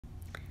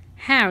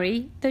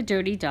Harry the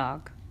Dirty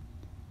Dog.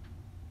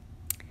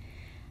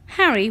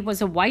 Harry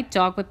was a white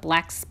dog with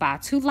black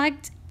spots who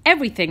liked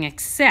everything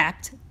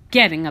except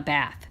getting a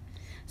bath.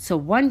 So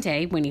one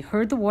day, when he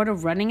heard the water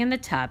running in the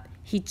tub,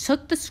 he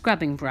took the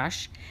scrubbing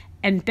brush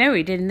and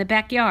buried it in the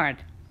backyard.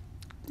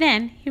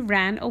 Then he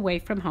ran away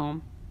from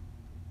home.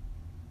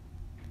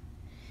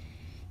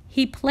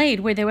 He played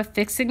where they were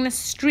fixing the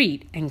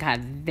street and got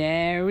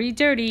very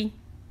dirty.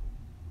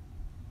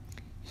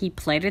 He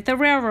played at the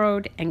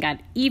railroad and got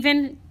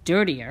even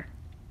dirtier.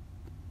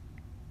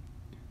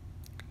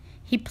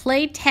 He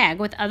played tag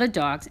with other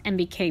dogs and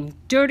became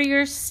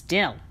dirtier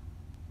still.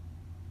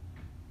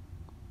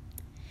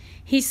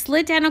 He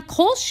slid down a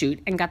coal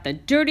chute and got the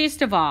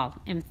dirtiest of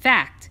all. In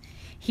fact,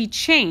 he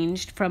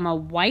changed from a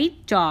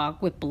white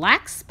dog with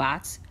black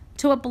spots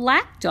to a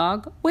black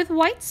dog with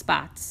white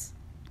spots.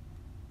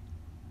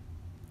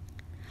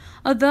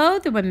 Although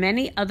there were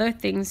many other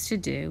things to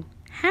do,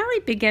 Harry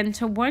began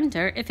to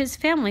wonder if his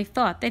family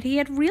thought that he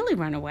had really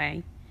run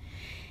away.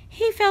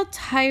 He felt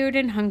tired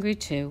and hungry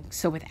too,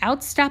 so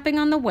without stopping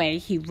on the way,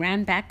 he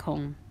ran back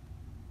home.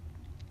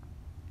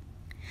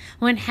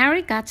 When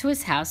Harry got to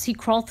his house, he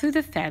crawled through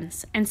the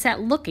fence and sat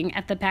looking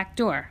at the back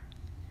door.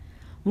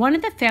 One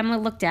of the family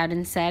looked out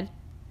and said,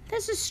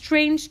 "There's a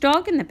strange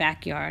dog in the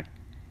backyard.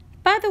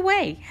 By the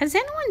way, has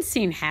anyone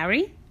seen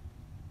Harry?"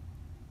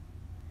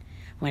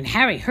 When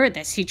Harry heard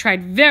this, he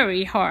tried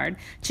very hard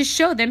to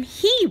show them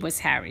he was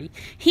Harry.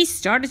 He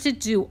started to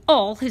do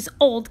all his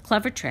old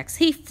clever tricks.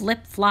 He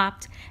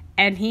flip-flopped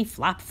and he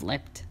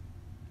flop-flipped.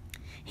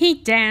 He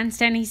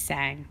danced and he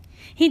sang.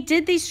 He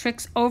did these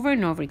tricks over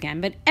and over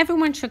again, but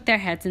everyone shook their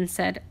heads and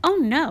said, "Oh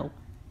no,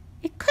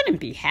 it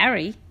couldn't be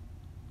Harry."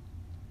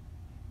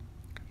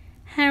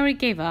 Harry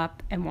gave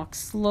up and walked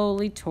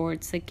slowly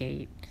towards the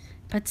gate,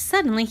 but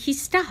suddenly he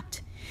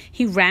stopped.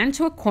 He ran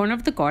to a corner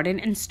of the garden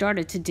and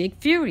started to dig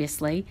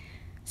furiously.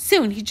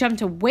 Soon he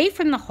jumped away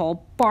from the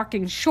hole,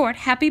 barking short,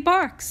 happy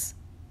barks.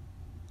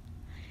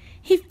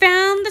 He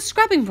found the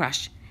scrubbing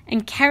brush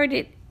and carried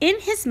it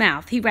in his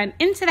mouth. He ran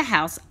into the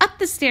house. Up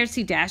the stairs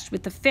he dashed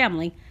with the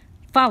family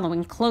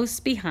following close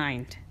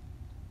behind.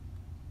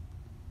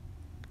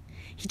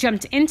 He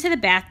jumped into the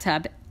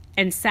bathtub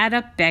and sat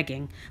up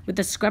begging, with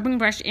the scrubbing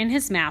brush in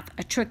his mouth,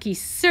 a trick he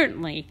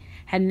certainly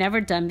had never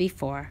done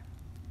before.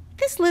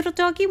 "This little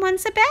doggy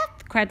wants a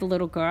bath," cried the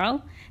little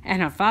girl,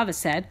 and her father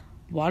said,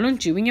 "Why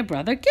don't you and your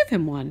brother give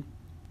him one?"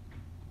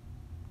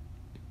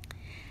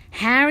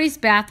 Harry's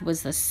bath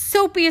was the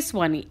soapiest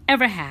one he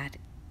ever had.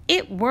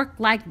 It worked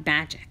like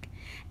magic,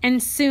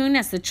 and soon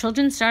as the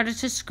children started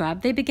to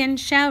scrub, they began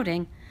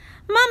shouting,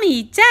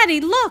 "Mommy, Daddy,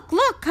 look,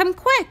 look, come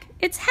quick,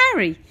 it's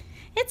Harry!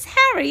 It's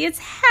Harry, it's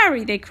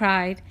Harry," they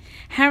cried.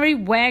 Harry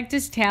wagged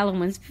his tail and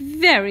was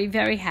very,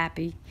 very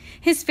happy.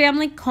 His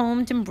family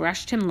combed and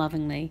brushed him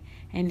lovingly,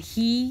 and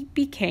he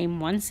became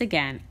once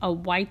again a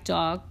white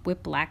dog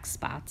with black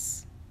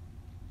spots.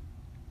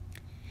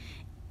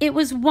 It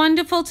was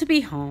wonderful to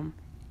be home.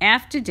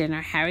 After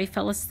dinner, Harry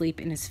fell asleep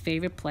in his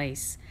favorite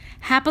place,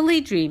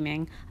 happily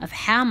dreaming of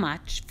how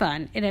much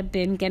fun it had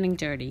been getting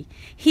dirty.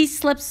 He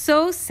slept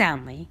so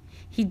soundly,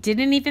 he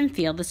didn't even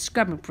feel the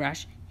scrubbing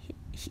brush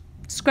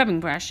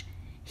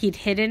he'd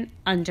hidden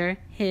under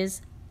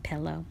his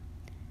pillow.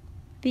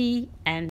 The end.